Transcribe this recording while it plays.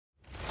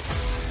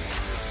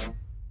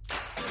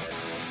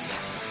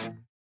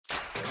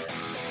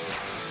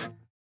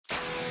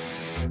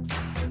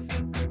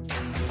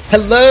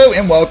Hello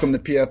and welcome to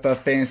PFF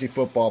Fantasy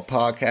Football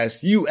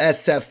Podcast,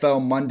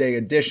 USFL Monday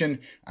edition.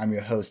 I'm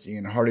your host,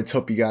 Ian Hartitz.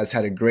 Hope you guys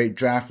had a great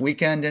draft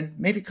weekend and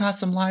maybe caught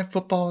some live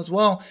football as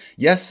well.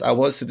 Yes, I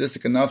was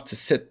sadistic enough to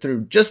sit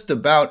through just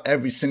about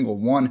every single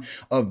one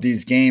of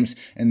these games.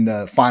 In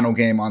the final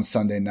game on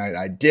Sunday night,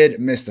 I did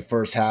miss the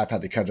first half,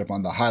 had to catch up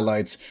on the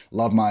highlights.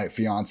 Love my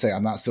fiance.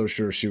 I'm not so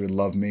sure she would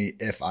love me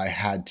if I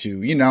had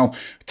to,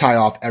 tie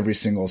off every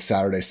single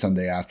Saturday,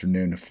 Sunday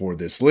afternoon for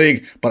this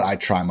league, but I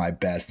try my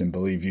best, and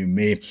believe you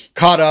me,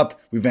 caught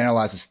up. We've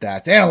analyzed the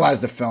stats,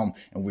 analyzed the film,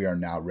 and we are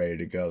now ready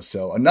to go.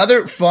 So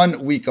another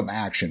fun week of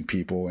action,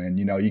 people. And,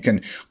 you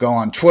can go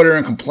on Twitter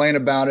and complain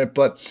about it,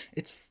 but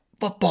it's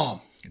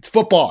football. It's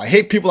football. I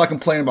hate people that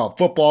complain about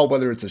football,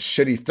 whether it's a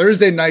shitty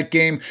Thursday night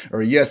game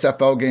or a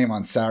USFL game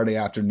on Saturday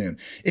afternoon.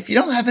 If you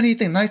don't have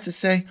anything nice to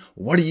say,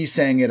 what are you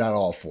saying it at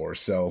all for?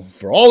 So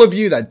for all of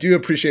you that do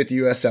appreciate the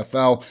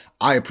USFL,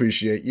 I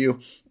appreciate you.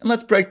 And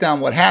let's break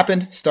down what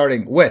happened,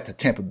 starting with the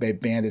Tampa Bay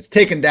Bandits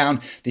taking down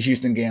the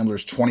Houston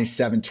Gamblers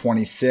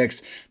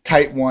 27-26.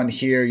 Tight one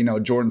here.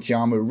 Jordan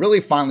Ta'amu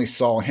really finally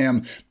saw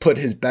him put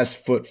his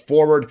best foot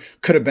forward.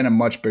 Could have been a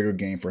much bigger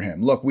game for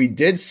him. Look, we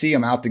did see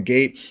him out the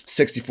gate,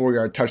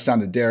 64-yard touchdown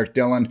to Derek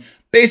Dillon.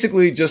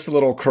 Basically just a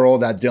little curl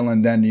that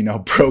Dillon then,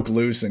 broke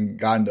loose and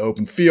got into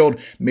open field,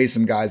 made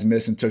some guys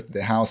miss and took to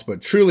the house.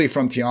 But truly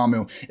from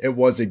Ta'amu, it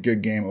was a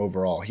good game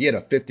overall. He had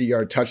a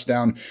 50-yard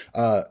touchdown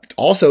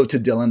also to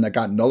Dillon that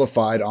got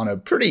nullified on a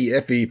pretty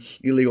iffy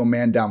illegal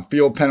man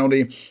downfield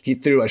penalty. He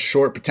threw a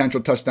short potential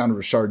touchdown to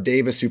Rashard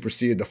Davis, who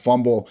proceeded to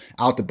fumble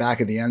out the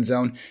back of the end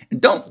zone. And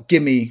don't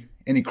give me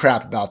any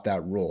crap about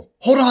that rule.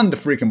 Hold on to the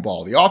freaking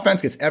ball. The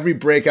offense gets every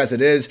break as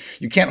it is.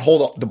 You can't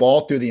hold the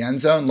ball through the end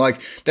zone.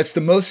 That's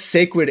the most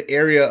sacred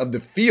area of the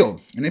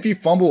field. And if you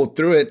fumble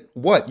through it,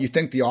 what? You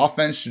think the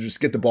offense should just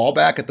get the ball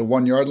back at the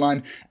 1 yard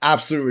line?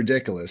 Absolutely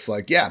ridiculous.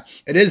 Yeah,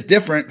 it is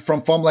different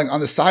from fumbling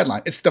on the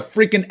sideline. It's the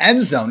freaking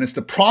end zone. It's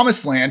the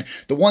promised land,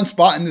 the one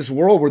spot in this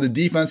world where the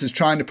defense is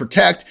trying to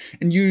protect,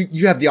 and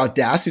you have the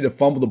audacity to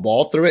fumble the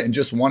ball through it and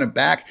just want it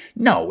back.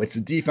 No, it's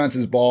the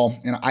defense's ball,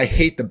 and I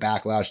hate the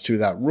backlash to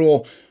that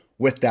rule.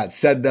 With that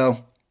said,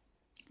 though,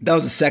 that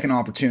was the second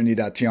opportunity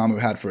that Ta'amu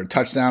had for a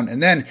touchdown.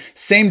 And then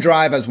same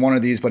drive as one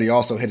of these, but he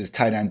also hit his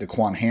tight end,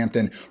 Daquan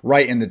Hampton,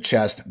 right in the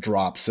chest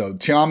drop. So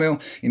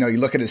Ta'amu, you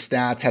look at his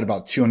stats, had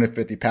about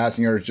 250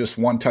 passing yards, just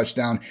one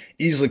touchdown.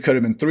 Easily could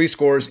have been 3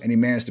 scores, and he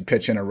managed to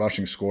pitch in a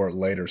rushing score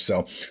later.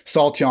 So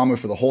saw Ta'amu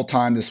for the whole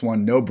time this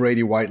one. No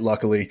Brady White,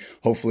 luckily.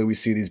 Hopefully we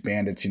see these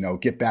Bandits,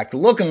 get back to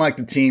looking like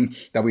the team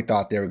that we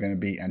thought they were going to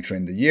be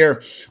entering the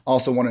year.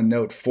 Also want to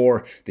note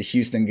for the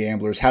Houston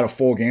Gamblers, had a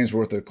full game's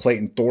worth of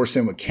Clayton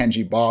Thorson with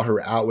Kenji Ball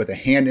her out with a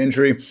hand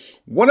injury.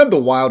 One of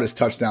the wildest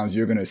touchdowns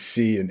you're going to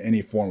see in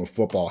any form of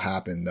football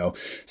happen, though.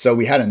 So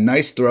we had a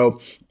nice throw.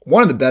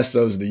 One of the best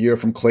throws of the year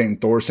from Clayton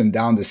Thorson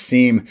down the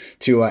seam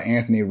to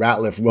Anthony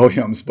Ratliff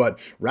Williams. But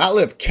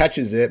Ratliff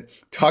catches it,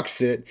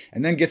 tucks it,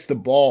 and then gets the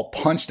ball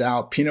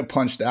peanut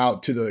punched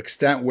out to the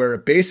extent where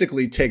it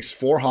basically takes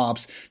 4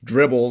 hops,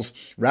 dribbles.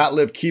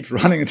 Ratliff keeps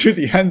running into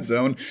the end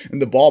zone, and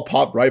the ball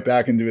popped right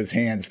back into his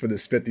hands for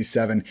this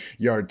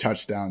 57-yard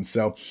touchdown.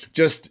 So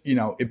just,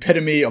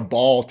 epitome of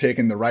ball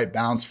taking the right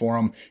bounce for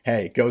him.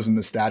 Hey, it goes in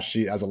the stat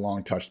sheet as a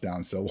long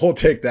touchdown. So we'll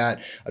take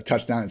that. A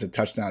touchdown is a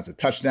touchdown is a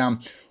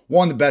touchdown.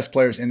 One of the best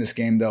players in this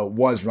game, though,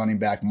 was running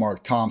back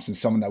Mark Thompson,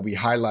 someone that we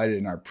highlighted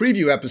in our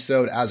preview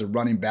episode as a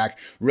running back,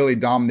 really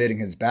dominating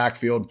his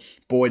backfield.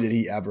 Boy, did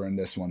he ever in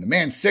this one. The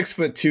man,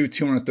 6'2",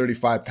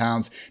 235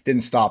 pounds,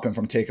 didn't stop him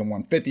from taking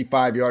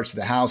 155 yards to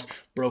the house,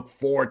 broke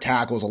 4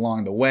 tackles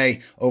along the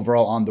way.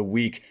 Overall on the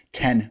week,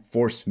 10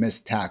 forced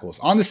missed tackles.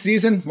 On the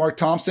season, Mark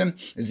Thompson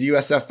is the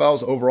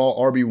USFL's overall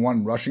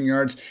RB1 rushing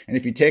yards. And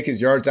if you take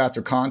his yards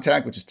after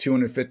contact, which is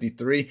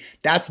 253,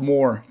 that's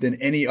more than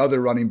any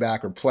other running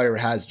back or player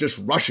has just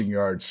rushing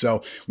yards.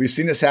 So we've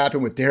seen this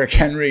happen with Derrick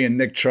Henry and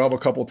Nick Chubb a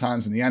couple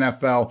times in the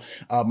NFL.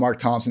 Mark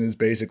Thompson is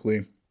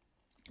basically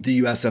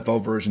the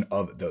USFL version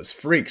of those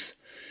freaks.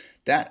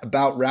 That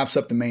about wraps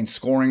up the main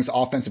scorings.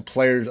 Offensive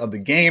players of the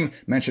game,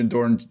 mentioned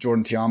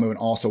Jordan Ta'amu and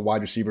also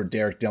wide receiver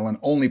Derek Dillon,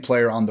 only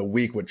player on the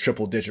week with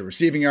triple-digit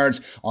receiving yards.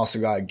 Also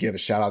got to give a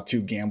shout-out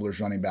to Gamblers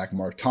running back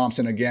Mark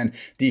Thompson again.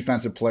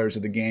 Defensive players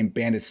of the game,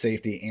 Bandit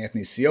safety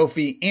Anthony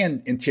Siofi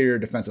and interior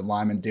defensive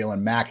lineman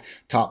Dalen Mack,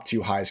 top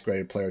 2 highest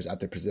graded players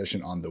at their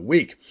position on the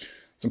week.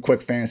 Some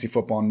quick fantasy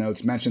football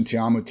notes. Mentioned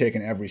Ta'amu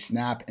taking every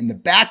snap. In the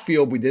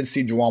backfield, we did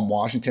see Juwan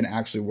Washington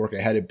actually work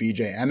ahead of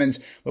BJ Emmons.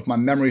 But if my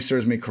memory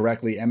serves me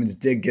correctly, Emmons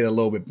did get a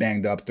little bit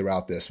banged up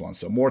throughout this one.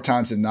 So more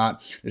times than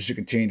not, this should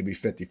continue to be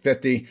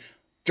 50-50.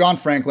 John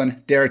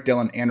Franklin, Derek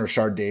Dillon, and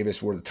Rashard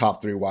Davis were the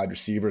top 3 wide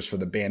receivers for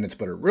the Bandits,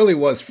 but it really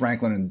was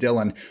Franklin and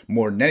Dillon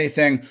more than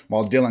anything.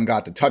 While Dillon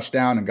got the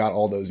touchdown and got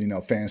all those,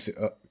 fantasy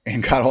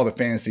and got all the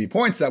fantasy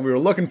points that we were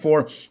looking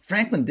for,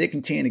 Franklin did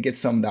continue to get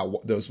some of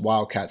those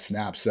Wildcat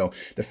snaps. So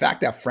the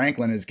fact that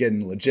Franklin is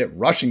getting legit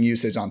rushing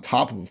usage on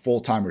top of a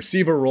full-time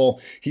receiver role,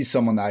 he's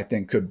someone that I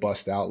think could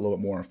bust out a little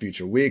bit more in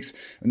future weeks.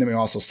 And then we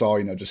also saw,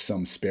 just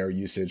some spare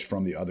usage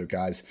from the other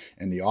guys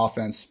in the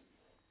offense.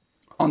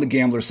 On the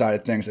gambler side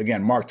of things,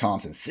 again, Mark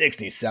Thompson,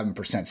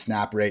 67%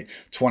 snap rate,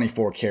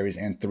 24 carries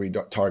and 3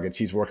 targets.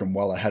 He's working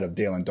well ahead of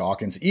Dalen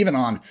Dawkins, even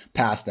on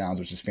pass downs,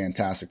 which is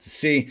fantastic to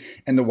see.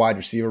 In the wide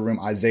receiver room,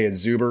 Isaiah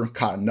Zuber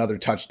caught another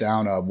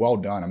touchdown. Well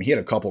done. I mean, he had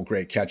a couple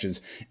great catches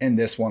in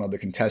this one of the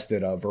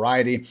contested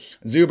variety.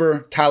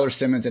 Zuber, Tyler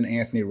Simmons, and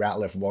Anthony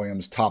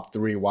Ratliff-Williams, top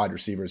 3 wide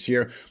receivers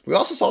here. We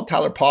also saw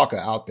Tyler Palka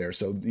out there.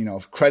 So,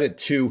 credit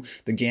to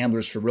the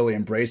gamblers for really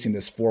embracing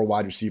this 4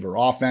 wide receiver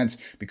offense.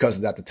 Because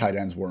of that, the tight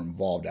ends were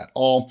involved at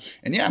all.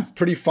 And yeah,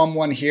 pretty fun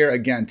one here.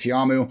 Again,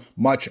 Tiamu,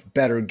 much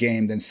better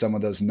game than some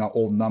of those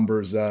old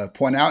numbers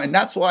point out. And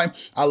that's why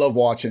I love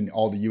watching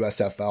all the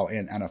USFL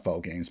and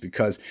NFL games,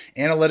 because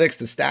analytics,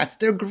 the stats,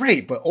 they're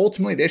great, but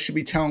ultimately they should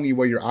be telling you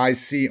what your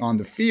eyes see on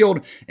the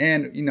field.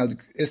 And,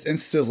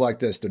 instances like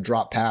this, the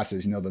drop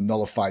passes, the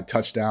nullified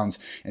touchdowns,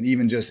 and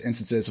even just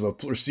instances of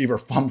a receiver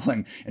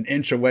fumbling an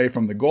inch away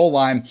from the goal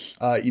line,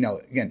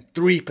 again,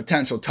 3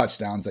 potential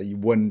touchdowns that you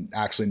wouldn't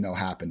actually know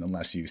happened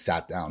unless you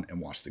sat down and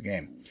watched the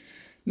game.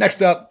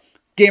 Next up,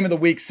 game of the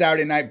week,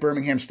 Saturday night,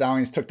 Birmingham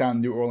Stallions took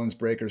down New Orleans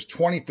Breakers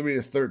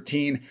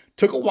 23-13.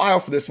 Took a while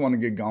for this one to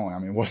get going. I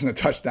mean, it wasn't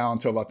a touchdown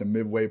until about the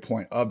midway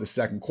point of the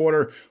second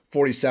quarter.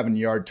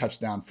 47-yard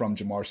touchdown from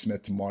Jamar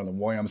Smith to Marlon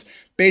Williams.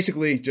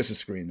 Basically, just a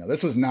screen, though.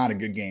 This was not a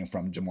good game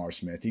from Jamar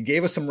Smith. He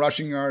gave us some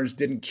rushing yards,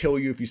 didn't kill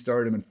you if you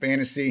started him in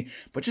fantasy,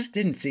 but just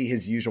didn't see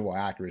his usual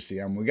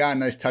accuracy. We got a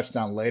nice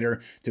touchdown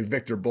later to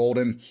Victor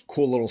Bolden.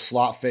 Cool little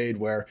slot fade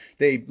where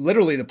they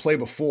literally, the play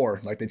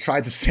before, they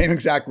tried the same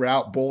exact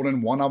route.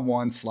 Bolden,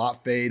 one-on-one,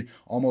 slot fade,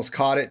 almost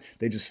caught it.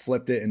 They just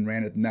flipped it and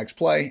ran it the next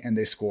play, and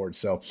they scored.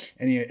 So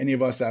any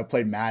of us that have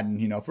played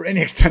Madden, for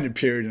any extended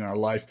period in our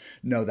life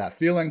know that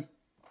feeling.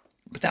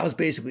 But that was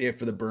basically it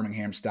for the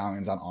Birmingham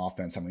Stallions on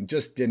offense.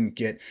 Just didn't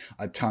get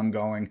a ton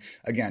going.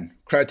 Again,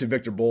 credit to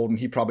Victor Bolden.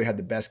 He probably had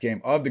the best game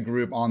of the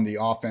group on the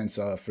offense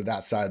for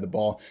that side of the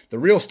ball. The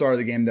real star of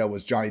the game, though,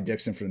 was Johnny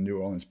Dixon for the New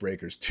Orleans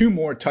Breakers. 2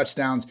 more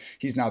touchdowns.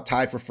 He's now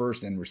tied for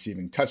first in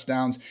receiving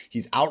touchdowns.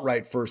 He's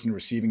outright first in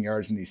receiving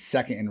yards, and he's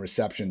second in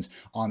receptions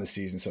on the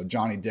season. So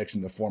Johnny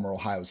Dixon, the former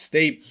Ohio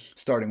State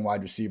starting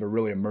wide receiver,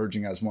 really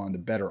emerging as one of the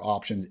better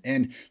options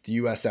in the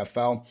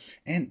USFL.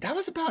 And that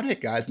was about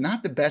it, guys.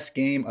 Not the best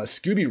game.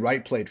 Scooby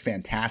Wright played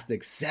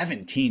fantastic,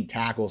 17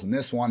 tackles in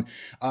this one,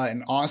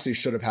 and honestly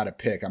should have had a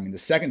pick. The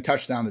second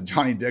touchdown to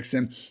Johnny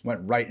Dixon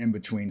went right in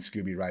between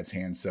Scooby Wright's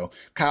hands. So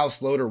Kyle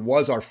Sloter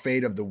was our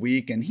fade of the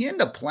week, and he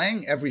ended up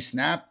playing every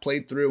snap,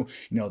 played through,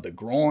 the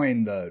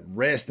groin, the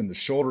wrist, and the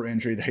shoulder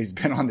injury that he's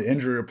been on the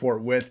injury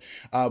report with.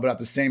 But at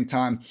the same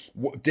time,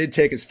 did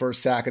take his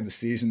first sack of the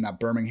season. That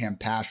Birmingham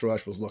pass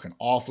rush was looking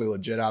awfully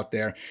legit out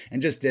there, and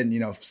just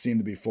didn't, seem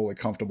to be fully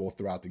comfortable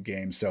throughout the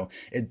game. So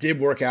it did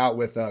work out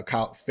with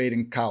fading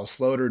Kyle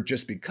Sloter,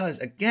 just because,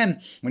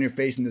 again, when you're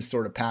facing this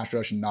sort of pass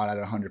rush and not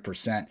at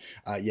 100%,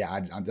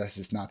 that's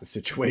just not the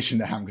situation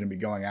that I'm going to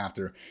be going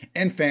after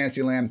in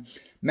Fantasyland.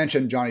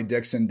 Mentioned Johnny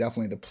Dixon,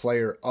 definitely the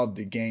player of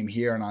the game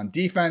here. And on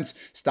defense,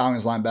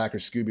 Stallions linebacker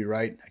Scooby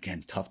Wright.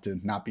 Again, tough to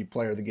not be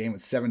player of the game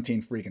with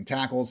 17 freaking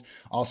tackles.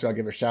 Also, I'll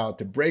give a shout out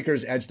to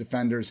Breakers edge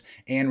defenders,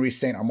 Henry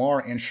St. Amar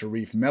and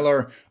Sharif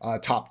Miller,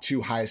 top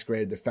 2 highest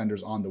graded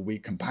defenders on the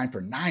week, combined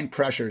for 9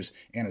 pressures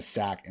and a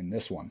sack in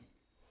this one.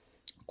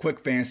 Quick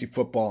fantasy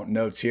football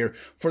notes here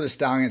for the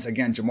Stallions.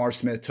 Again, Jamar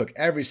Smith took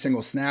every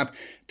single snap.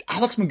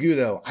 Alex Magoo,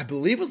 though, I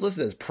believe was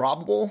listed as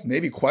probable,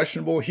 maybe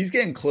questionable. He's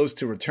getting close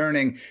to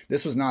returning.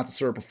 This was not the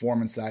sort of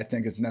performance that I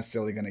think is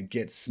necessarily going to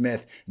get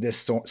Smith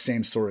this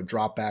same sort of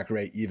drop back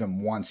rate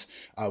even once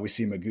we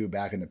see Magoo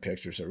back in the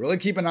picture. So really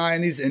keep an eye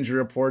on these injury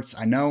reports.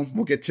 I know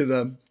we'll get to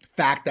the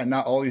fact that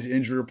not all these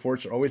injury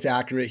reports are always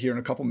accurate here in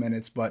a couple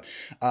minutes, but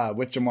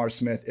with Jamar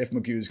Smith, if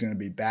Magoo is going to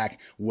be back,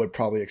 would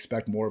probably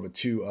expect more of a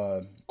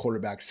 2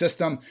 quarterback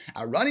system.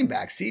 At running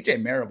back,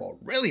 CJ Marable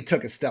really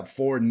took a step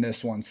forward in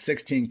this one.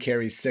 16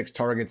 carries, 6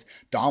 targets,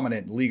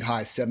 dominant, league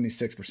high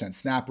 76%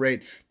 snap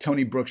rate.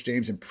 Tony Brooks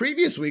James in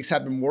previous weeks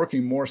have been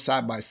working more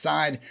side by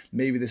side.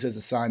 Maybe this is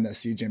a sign that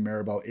CJ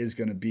Marable is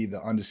going to be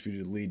the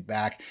undisputed lead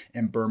back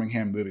in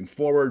Birmingham moving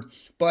forward.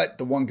 But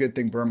the one good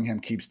thing Birmingham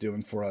keeps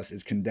doing for us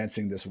is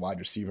condensing this wide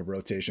receiver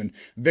rotation.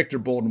 Victor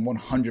Bolden,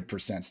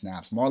 100%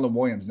 snaps. Marlon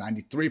Williams,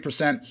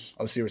 93%.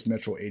 Osiris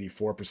Mitchell,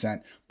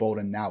 84%.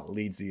 Bolden now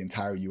leads the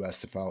entire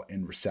USFL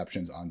in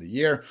receptions on the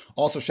year.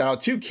 Also, shout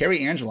out to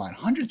Kerry Angeline,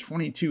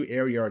 122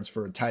 air yards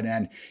for a tight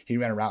end. He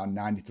ran around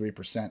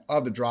 93%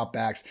 of the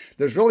dropbacks.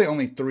 There's really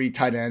only 3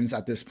 tight ends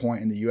at this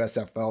point in the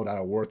USFL that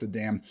are worth a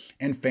damn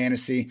in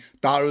fantasy.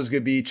 Thought it was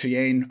going to be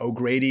Cheyenne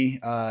O'Grady,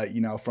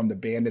 from the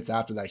Bandits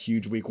after that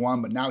huge week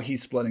 1, but now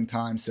he's splitting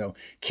time. So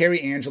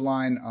Kerry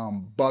Angeline,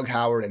 Bug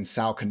Howard, and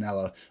Sal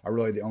Cannella are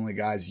really the only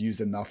guys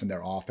used enough in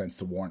their offense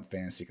to warrant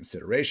fantasy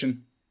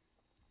consideration.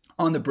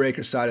 On the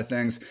breaker side of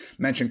things,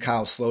 mentioned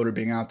Kyle Sloter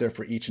being out there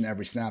for each and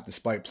every snap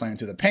despite playing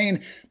through the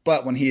pain.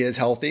 But when he is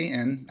healthy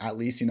and at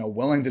least,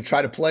 willing to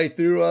try to play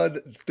through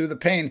the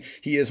pain,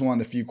 he is one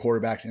of the few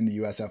quarterbacks in the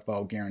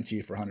USFL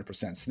guaranteed for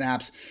 100%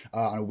 snaps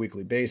on a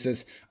weekly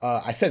basis.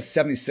 I said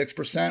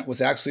 76% was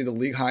actually the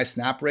league high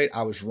snap rate.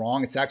 I was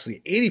wrong. It's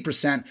actually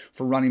 80%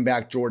 for running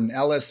back Jordan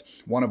Ellis,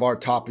 one of our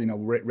top,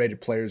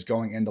 rated players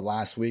going into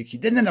last week. He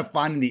didn't end up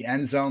finding the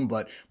end zone,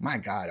 but my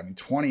God,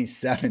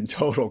 27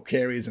 total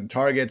carries and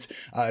targets.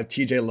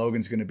 TJ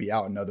Logan's going to be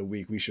out another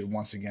week. We should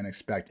once again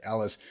expect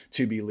Ellis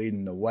to be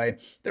leading the way.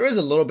 There is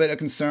a little bit of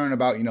concern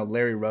about,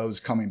 Larry Rose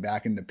coming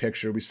back in the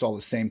picture. We saw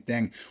the same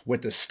thing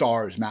with the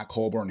Stars. Matt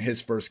Colburn,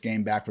 his first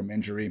game back from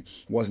injury,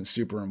 wasn't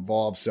super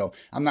involved. So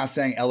I'm not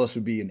saying Ellis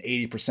would be an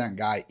 80%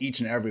 guy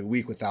each and every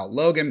week without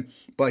Logan,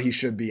 but he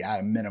should be at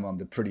a minimum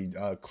the pretty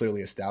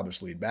clearly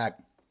established lead back.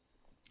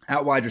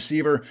 At wide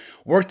receiver,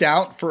 worked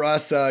out for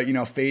us,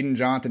 fading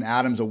Jonathan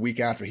Adams a week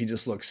after he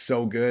just looked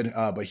so good,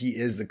 but he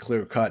is the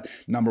clear-cut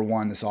number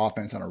one in this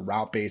offense on a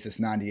route basis,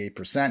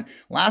 98%.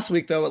 Last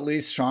week, though, at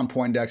least, Sean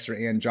Poindexter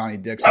and Johnny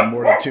Dixon,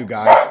 more than two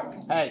guys.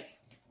 Hey,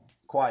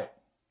 quiet.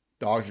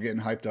 Dogs are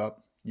getting hyped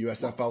up.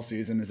 USFL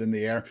season is in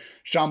the air.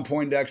 Sean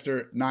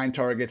Poindexter, 9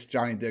 targets.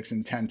 Johnny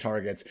Dixon, 10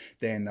 targets.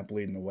 They end up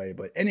leading the way.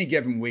 But any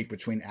given week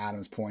between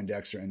Adams,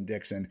 Poindexter, and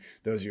Dixon,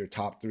 those are your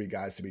top 3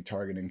 guys to be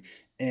targeting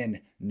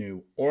in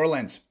New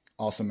Orleans.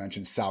 Also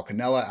mentioned Sal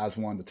Cannella as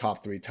one of the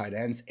top 3 tight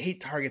ends.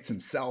 8 targets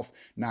himself,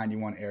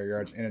 91 air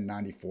yards, and a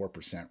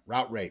 94%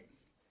 route rate.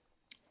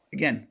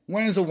 Again,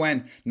 win is a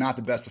win. Not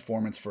the best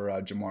performance for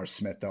Jamar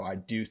Smith, though. I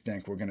do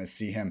think we're going to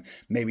see him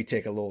maybe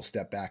take a little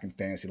step back in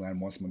fantasy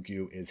land once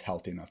McGough is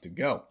healthy enough to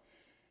go.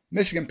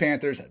 Michigan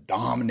Panthers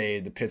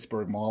dominated the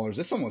Pittsburgh Maulers.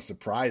 This one was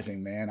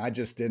surprising, man.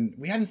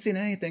 We hadn't seen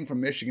anything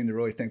from Michigan to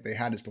really think they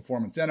had this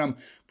performance in them.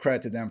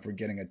 Credit to them for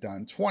getting it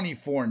done.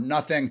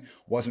 24-0.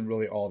 Wasn't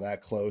really all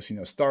that close.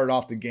 Started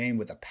off the game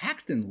with a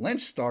Paxton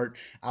Lynch start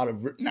out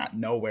of not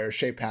nowhere.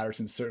 Shea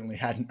Patterson certainly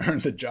hadn't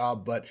earned the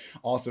job, but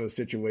also a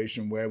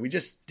situation where we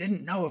just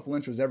didn't know if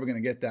Lynch was ever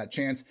going to get that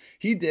chance.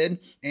 He did.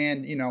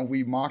 And,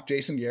 we mocked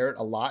Jason Garrett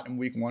a lot in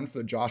week 1 for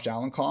the Josh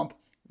Allen comp.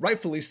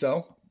 Rightfully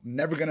so.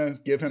 Never going to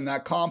give him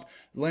that comp.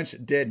 Lynch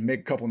did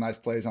make a couple nice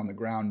plays on the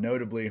ground,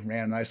 notably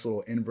ran a nice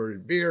little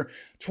inverted veer,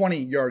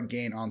 20-yard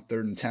gain on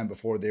 3rd and 10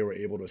 before they were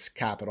able to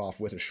cap it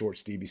off with a short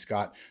Stevie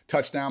Scott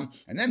touchdown.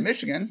 And then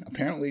Michigan,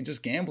 apparently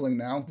just gambling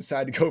now,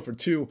 decided to go for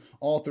 2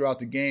 all throughout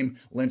the game.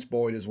 Lynch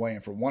bullied his way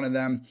in for one of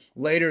them.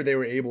 Later, they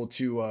were able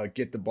to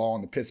get the ball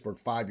on the Pittsburgh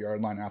 5-yard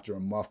line after a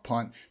muff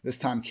punt. This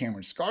time,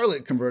 Cameron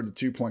Scarlett converted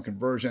the 2-point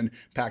conversion.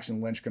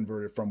 Paxton Lynch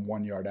converted from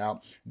 1 yard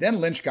out.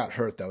 Then Lynch got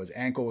hurt, though. His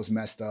ankle was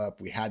messed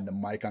up. We had the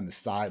mic on the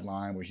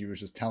sideline where he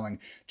was just telling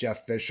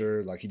Jeff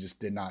Fisher like he just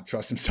did not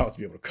trust himself to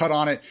be able to cut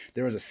on it.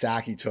 There was a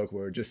sack he took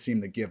where it just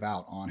seemed to give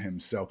out on him.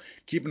 So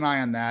keep an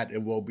eye on that.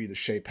 It will be the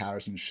Shea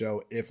Patterson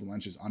show if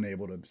Lynch is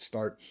unable to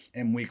start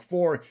in week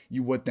 4.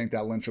 You would think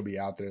that Lynch will be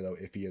out there, though,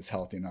 if he is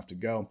healthy enough to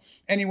go.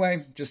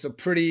 Anyway, just a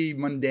pretty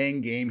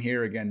mundane game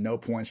here. Again, no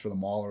points for the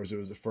Maulers. It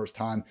was the first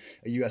time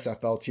a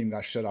USFL team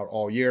got shut out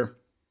all year.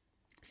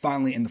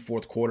 Finally, in the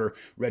fourth quarter,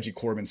 Reggie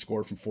Corbin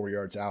scored from 4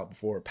 yards out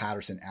before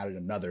Patterson added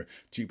another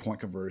 2-point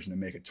conversion to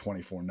make it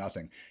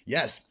 24-0.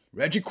 Yes,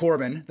 Reggie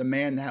Corbin, the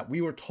man that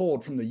we were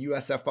told from the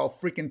USFL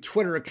freaking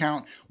Twitter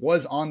account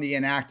was on the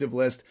inactive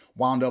list,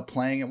 wound up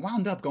playing and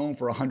wound up going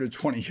for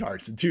 120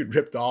 yards. The dude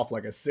ripped off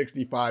like a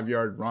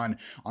 65-yard run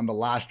on the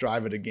last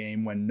drive of the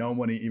game when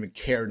nobody even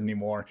cared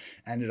anymore.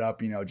 Ended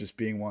up, just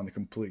being one of the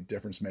complete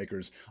difference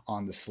makers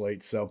on the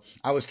slate. So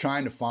I was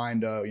trying to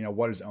find,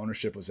 what his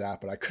ownership was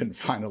at, but I couldn't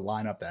find a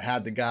lineup that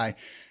had the guy.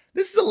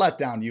 This is a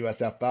letdown,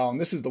 USFL,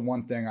 and this is the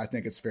one thing I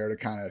think it's fair to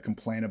kind of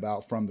complain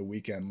about from the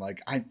weekend.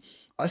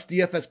 Us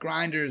DFS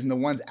grinders and the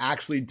ones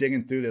actually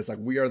digging through this,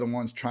 we are the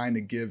ones trying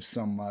to give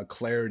some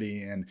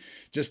clarity and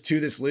just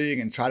to this league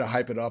and try to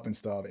hype it up and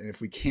stuff. And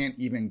if we can't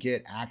even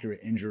get accurate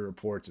injury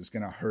reports, it's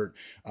going to hurt,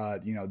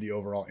 the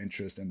overall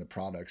interest in the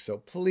product. So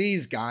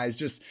please,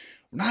 guys,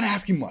 we're not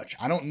asking much.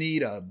 I don't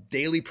need a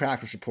daily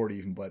practice report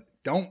even, but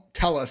don't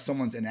tell us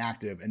someone's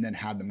inactive and then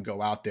have them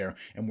go out there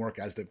and work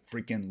as the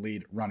freaking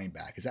lead running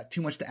back. Is that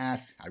too much to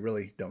ask? I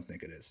really don't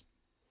think it is.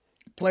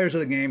 Players of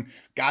the game,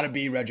 got to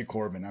be Reggie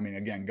Corbin.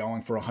 Again,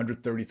 going for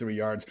 133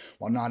 yards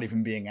while not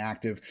even being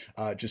active,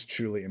 just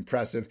truly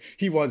impressive.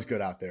 He was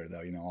good out there,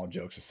 though, all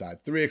jokes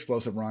aside. 3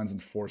 explosive runs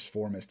and forced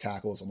 4 missed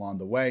tackles along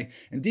the way.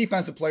 And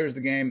defensive players of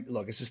the game,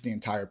 look, it's just the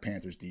entire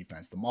Panthers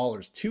defense. The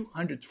Maulers,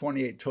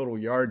 228 total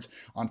yards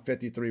on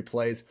 53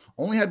 plays,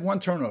 only had 1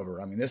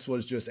 turnover. This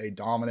was just a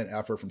dominant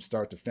effort from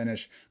start to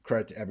finish.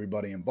 Credit to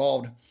everybody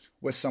involved.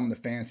 with some of the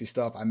fantasy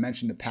stuff. I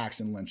mentioned the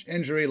Paxton Lynch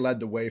injury led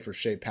the way for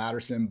Shea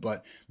Patterson,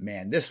 but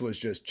man, this was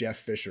just Jeff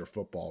Fisher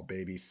football,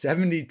 baby.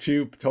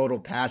 72 total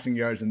passing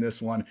yards in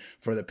this one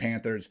for the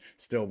Panthers,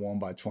 still won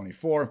by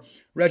 24.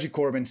 Reggie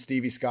Corbin,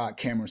 Stevie Scott,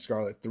 Cameron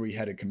Scarlett,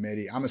 three-headed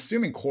committee. I'm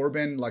assuming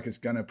Corbin is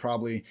going to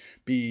probably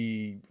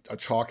be a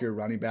chalkier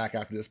running back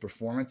after this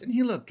performance, and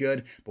he looked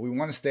good, but we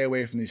want to stay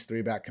away from these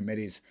three-back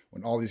committees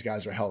when all these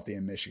guys are healthy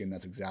in Michigan.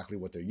 That's exactly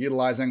what they're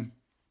utilizing.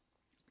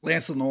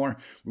 Lance Lenore,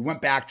 we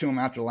went back to him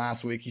after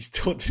last week. He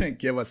still didn't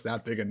give us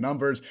that big of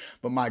numbers,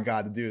 but my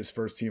God, the dude is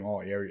first team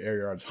all air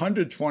yards.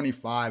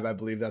 125, I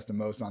believe that's the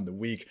most on the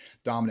week.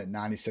 Dominant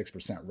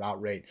 96%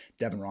 route rate.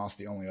 Devin Ross,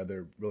 the only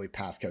other really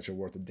pass catcher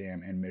worth a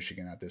damn in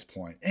Michigan at this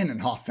point. In an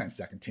offense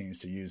that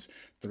continues to use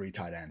 3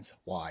 tight ends.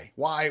 Why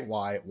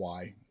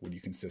would you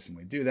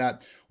consistently do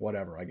that?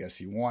 Whatever, I guess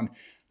you won.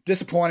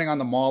 Disappointing on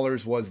the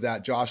Maulers was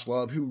that Josh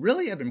Love, who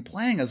really had been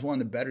playing as one of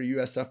the better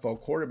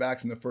USFL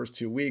quarterbacks in the first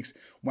 2 weeks,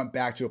 went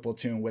back to a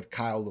platoon with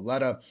Kyle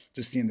Luletta,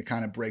 just seemed to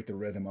kind of break the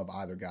rhythm of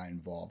either guy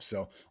involved.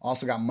 So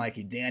also got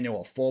Mikey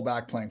Daniel, a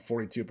fullback, playing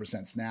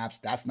 42% snaps.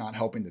 That's not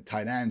helping the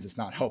tight ends. It's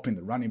not helping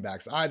the running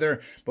backs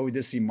either. But we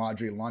did see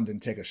Madri London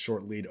take a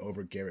short lead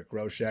over Garrett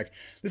Groshek.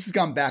 This has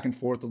gone back and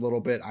forth a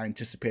little bit. I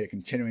anticipate it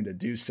continuing to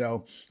do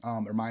so.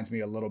 It reminds me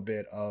a little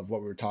bit of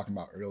what we were talking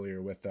about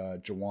earlier with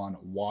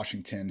Jawan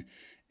Washington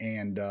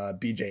and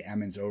BJ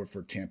Emmons over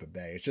for Tampa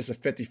Bay. It's just a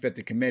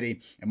 50-50 committee.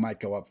 It might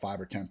go up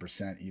 5 or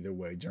 10% either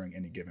way during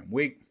any given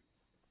week.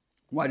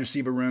 Wide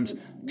receiver rooms,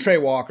 Trey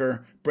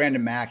Walker,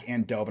 Brandon Mack,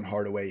 and Delvin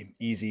Hardaway,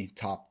 easy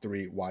top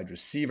 3 wide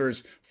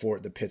receivers for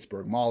the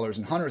Pittsburgh Maulers.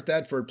 And Hunter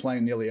Thedford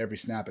playing nearly every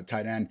snap at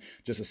tight end,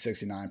 just a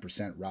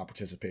 69% route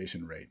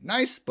participation rate.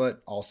 Nice,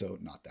 but also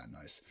not that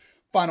nice.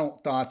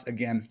 Final thoughts,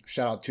 again,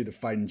 shout out to the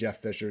fighting Jeff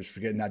Fishers for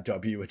getting that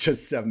W with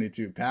just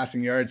 72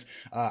 passing yards.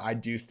 I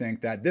do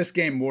think that this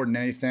game, more than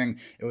anything,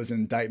 it was an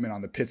indictment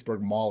on the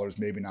Pittsburgh Maulers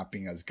maybe not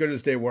being as good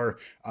as they were.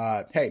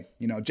 Hey,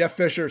 Jeff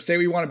Fisher, say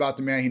what you want about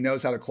the man. He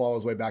knows how to claw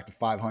his way back to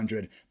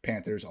 500.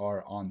 Panthers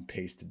are on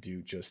pace to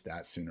do just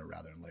that sooner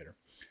rather than later.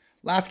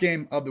 Last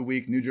game of the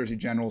week, New Jersey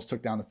Generals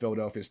took down the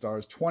Philadelphia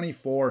Stars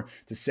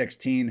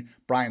 24-16.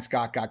 Brian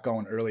Scott got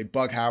going early.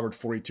 Bug Howard,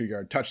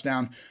 42-yard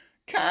touchdown.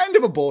 Kind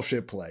of a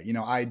bullshit play.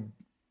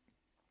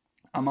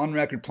 I'm on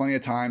record plenty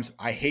of times.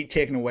 I hate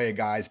taking away a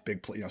guy's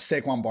big play.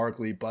 Saquon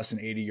Barkley busted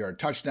an 80-yard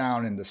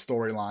touchdown, and the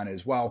storyline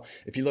is, well,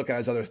 if you look at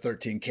his other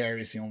 13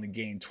 carries, he only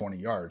gained 20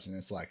 yards. And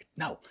it's like,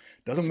 no,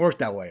 it doesn't work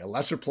that way. A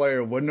lesser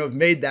player wouldn't have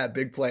made that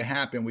big play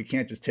happen. We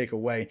can't just take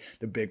away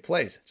the big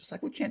plays. Just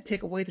like we can't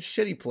take away the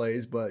shitty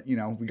plays, but,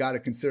 we got to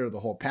consider the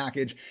whole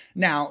package.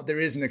 Now, there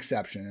is an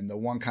exception, and the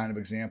one kind of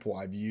example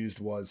I've used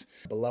was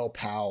Bilal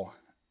Powell,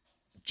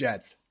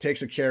 Jets,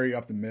 takes a carry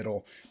up the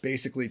middle,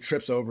 basically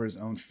trips over his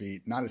own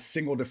feet. Not a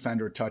single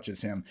defender touches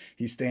him.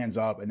 He stands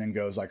up and then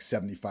goes like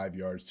 75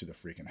 yards to the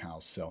freaking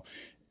house. So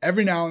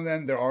every now and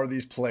then there are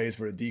these plays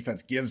where the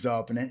defense gives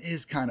up, and it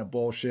is kind of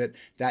bullshit.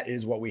 That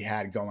is what we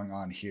had going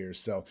on here.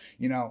 So,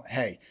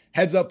 hey,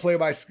 heads up play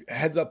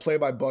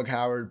by Bug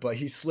Howard, but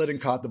he slid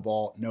and caught the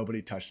ball.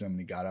 Nobody touched him, and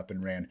he got up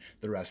and ran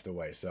the rest of the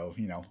way. So,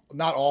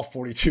 not all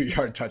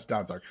 42-yard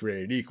touchdowns are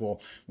created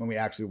equal when we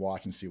actually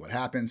watch and see what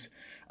happens.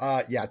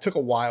 It took a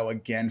while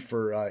again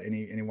for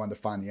anyone to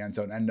find the end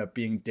zone. It ended up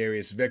being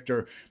Darius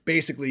Victor,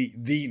 basically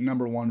the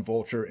number 1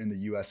 vulture in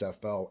the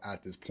USFL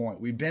at this point.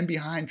 We've been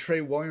behind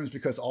Trey Williams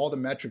because all the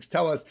metrics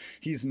tell us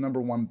he's the number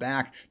 1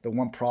 back. The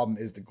one problem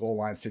is the goal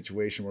line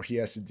situation where he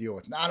has to deal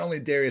with not only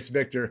Darius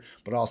Victor,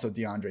 but also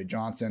DeAndre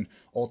Johnson.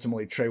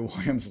 Ultimately, Trey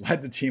Williams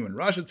led the team in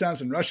rush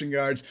attempts and rushing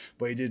yards,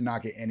 but he did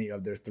not get any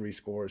of their 3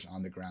 scores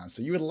on the ground.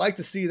 So you would like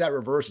to see that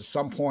reverse at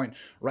some point.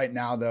 Right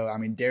now, though,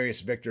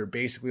 Darius Victor,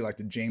 basically like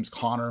the James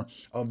Conner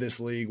of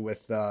this league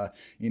with,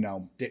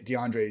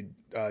 DeAndre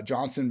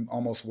Johnson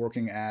almost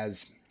working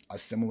as a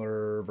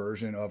similar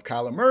version of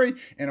Kyler Murray.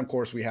 And of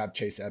course, we have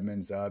Chase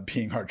Edmonds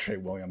being our Trey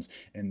Williams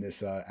in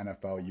this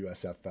NFL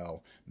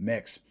USFL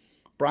mix.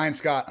 Brian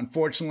Scott,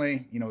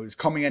 unfortunately, he was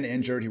coming in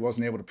injured. He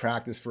wasn't able to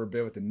practice for a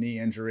bit with the knee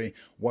injury,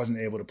 wasn't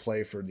able to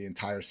play for the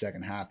entire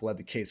second half, led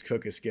the Case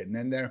Cookus getting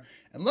in there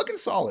and looking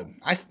solid.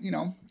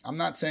 I'm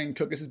not saying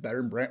Cookus is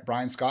better than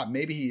Brian Scott.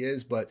 Maybe he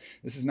is, but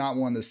this is not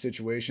one of those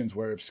situations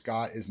where if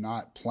Scott is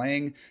not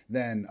playing,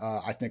 then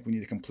I think we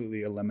need to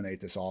completely eliminate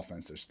this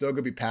offense. They're still going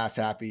to be pass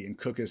happy, and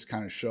Cookus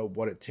kind of showed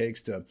what it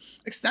takes to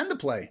extend the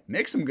play,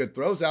 make some good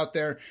throws out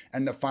there,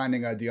 end up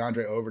finding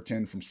DeAndre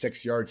Overton from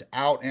 6 yards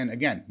out. And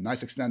again,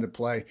 nice extended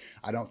play.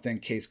 I don't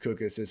think Case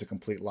Cookus is a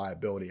complete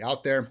liability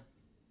out there.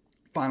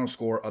 Final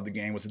score of the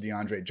game was a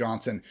DeAndre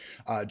Johnson,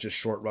 just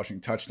short rushing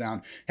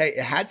touchdown. Hey,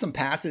 it had some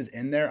passes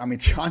in there.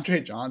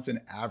 DeAndre Johnson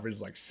averaged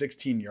like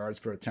 16 yards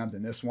per attempt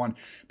in this one,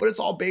 but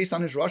it's all based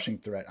on his rushing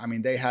threat.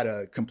 They had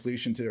a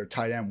completion to their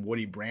tight end,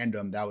 Woody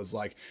Brandom, that was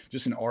like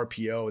just an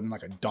RPO and then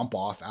like a dump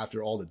off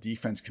after all the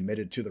defense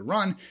committed to the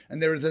run,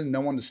 and there was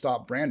no one to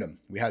stop Brandom.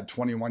 We had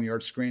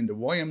 21-yard screen to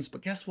Williams,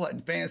 but guess what? In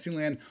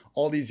Fantasyland,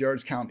 all these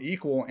yards count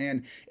equal,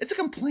 and it's a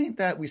complaint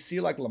that we see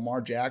like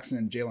Lamar Jackson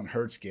and Jalen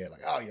Hurts get.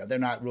 Like, they're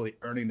not really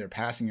earning their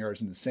passing yards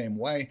in the same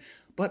way.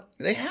 but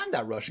they have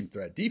that rushing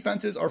threat.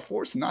 Defenses are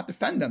forced to not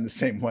defend them the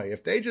same way.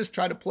 If they just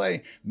try to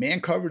play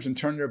man coverage and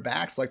turn their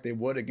backs like they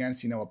would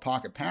against, a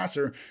pocket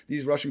passer,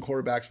 these rushing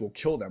quarterbacks will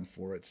kill them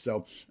for it.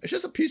 So it's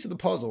just a piece of the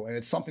puzzle, and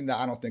it's something that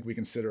I don't think we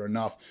consider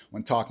enough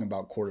when talking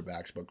about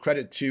quarterbacks. But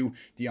credit to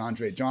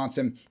DeAndre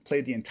Johnson,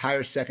 played the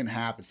entire second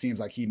half. It seems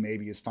like he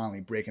maybe is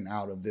finally breaking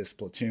out of this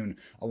platoon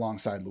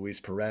alongside Luis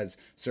Perez.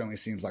 Certainly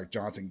seems like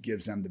Johnson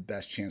gives them the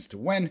best chance to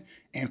win,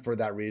 and for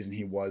that reason,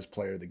 he was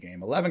player of the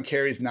game. 11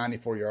 carries,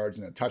 94 yards,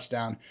 and a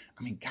touchdown.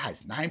 I mean,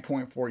 guys,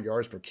 9.4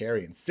 yards per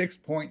carry and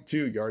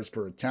 6.2 yards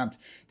per attempt.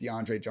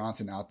 DeAndre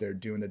Johnson out there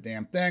doing the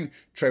damn thing.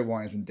 Trey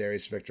Williams and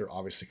Darius Victor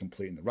obviously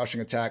completing the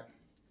rushing attack.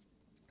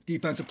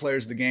 Defensive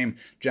players of the game,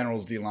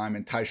 Generals D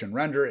lineman Tyshawn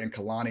Render and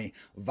Kalani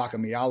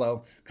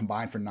Vakamialo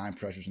combined for 9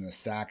 pressures and a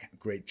sack.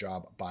 Great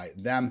job by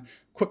them.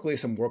 Quickly,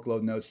 some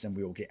workload notes, and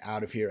we will get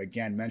out of here.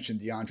 Again,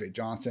 mentioned DeAndre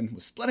Johnson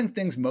was splitting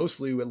things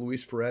mostly with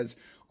Luis Perez,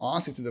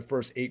 honestly, through the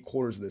first 8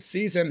 quarters of the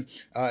season.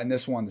 In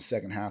this one, the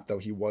second half, though,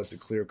 he was the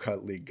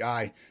clear-cut lead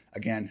guy.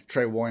 Again,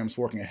 Trey Williams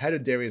working ahead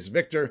of Darius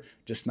Victor,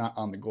 just not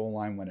on the goal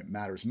line when it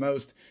matters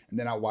most. And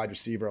then out wide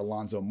receiver,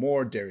 Alonzo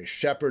Moore, Darius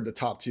Shepard, the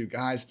top 2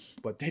 guys.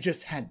 But they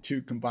just had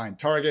 2 combined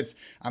targets.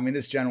 I mean,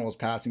 this Generals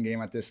passing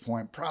game at this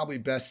point, probably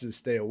best to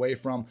stay away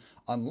from,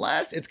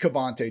 unless it's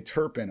Kevontae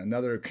Turpin,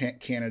 another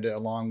candidate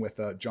along with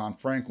John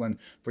Franklin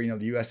for,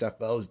 the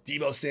USFL's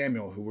Deebo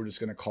Samuel, who we're just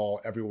going to call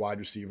every wide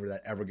receiver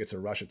that ever gets a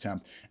rush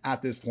attempt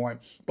at this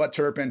point. But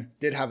Turpin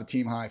did have a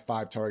team-high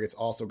 5 targets,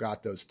 also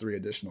got those 3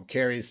 additional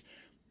carries.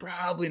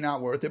 Probably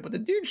not worth it, but the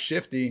dude's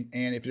shifty,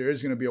 and if there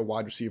is going to be a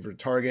wide receiver to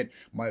target,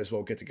 might as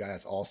well get the guy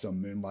that's also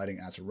moonlighting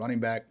as a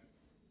running back.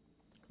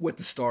 With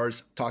the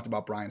Stars, talked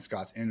about Brian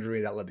Scott's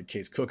injury. That led to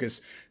Case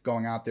Cookus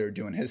going out there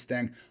doing his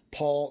thing.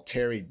 Paul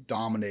Terry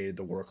dominated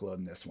the workload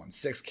in this one.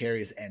 6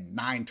 carries and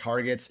 9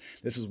 targets.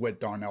 This was with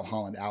Darnell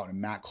Holland out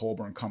and Matt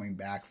Colburn coming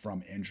back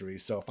from injury.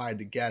 So if I had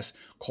to guess,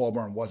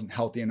 Colburn wasn't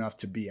healthy enough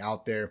to be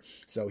out there.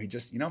 So he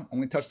just,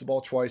 only touched the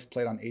ball twice,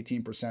 played on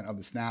 18% of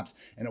the snaps,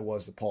 and it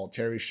was the Paul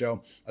Terry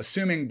show.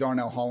 Assuming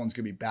Darnell Holland's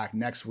going to be back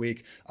next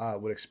week,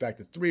 would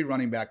expect a 3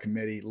 running back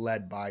committee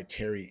led by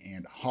Terry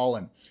and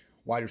Holland.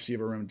 Wide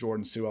receiver room,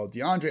 Jordan Sewell,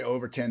 DeAndre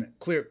Overton,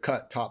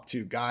 clear-cut top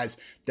 2 guys,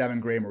 Devin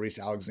Gray, Maurice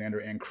Alexander,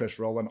 and Chris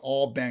Rowland,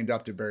 all banged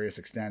up to various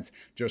extents,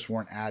 just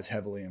weren't as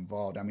heavily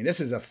involved. I mean,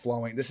 this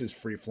is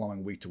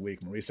free-flowing week to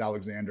week. Maurice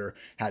Alexander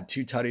had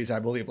 2 tutties, I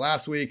believe,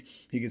 last week.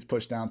 He gets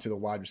pushed down to the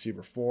wide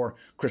receiver 4.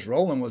 Chris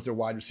Rowland was their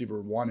wide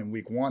receiver 1 in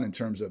week 1 in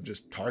terms of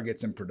just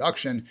targets and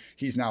production.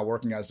 He's now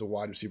working as the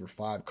wide receiver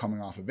 5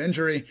 coming off of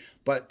injury.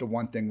 But the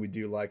one thing we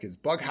do like is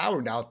Bug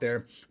Howard out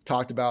there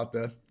talked about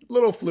the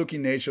little fluky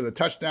nature of the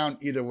touchdown.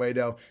 Either way,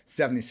 though,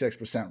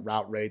 76%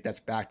 route rate. That's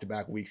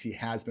back-to-back weeks. He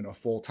has been a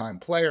full-time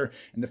player,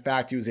 and the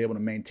fact he was able to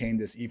maintain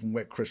this even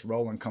with Chris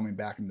Rowland coming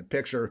back in the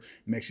picture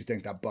makes you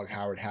think that Bug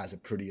Howard has a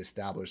pretty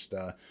established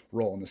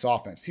role in this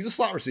offense. He's a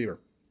slot receiver.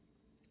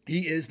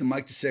 He is the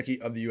Mike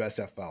Gesicki of the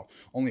USFL.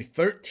 Only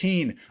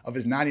 13 of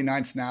his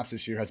 99 snaps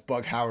this year has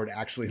Bug Howard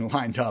actually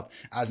lined up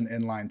as an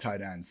inline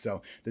tight end.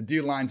 So the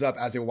dude lines up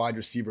as a wide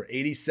receiver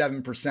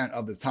 87%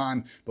 of the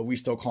time, but we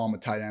still call him a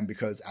tight end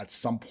because at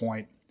some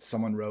point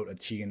someone wrote a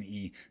T and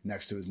E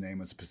next to his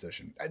name as a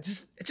position. It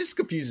just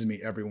confuses me,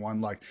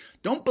 everyone. Like,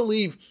 don't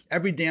believe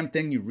every damn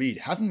thing you read.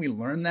 Haven't we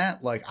learned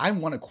that? Like, I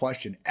want to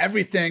question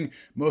everything,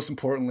 most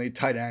importantly,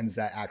 tight ends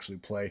that actually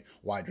play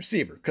wide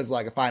receiver. Because,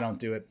 if I don't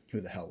do it,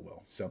 who the hell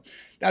will? So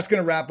that's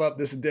going to wrap up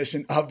this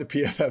edition of the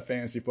PFF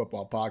Fantasy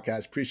Football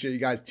Podcast. Appreciate you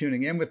guys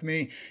tuning in with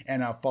me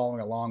and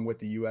following along with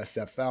the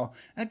USFL.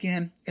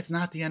 Again, it's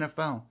not the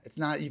NFL. It's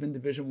not even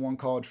Division I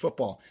college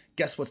football.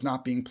 Guess what's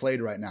not being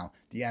played right now?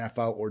 The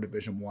NFL or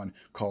Division I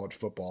college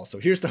football. So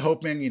here's to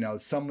hoping,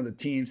 some of the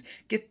teams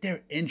get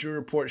their injury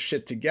report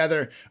shit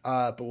together.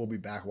 But we'll be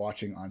back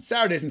watching on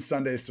Saturdays and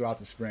Sundays throughout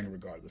the spring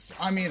regardless. So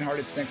I'm Ian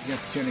Hartitz. Thanks again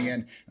for tuning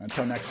in. And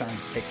until next time,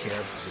 take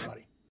care,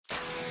 everybody.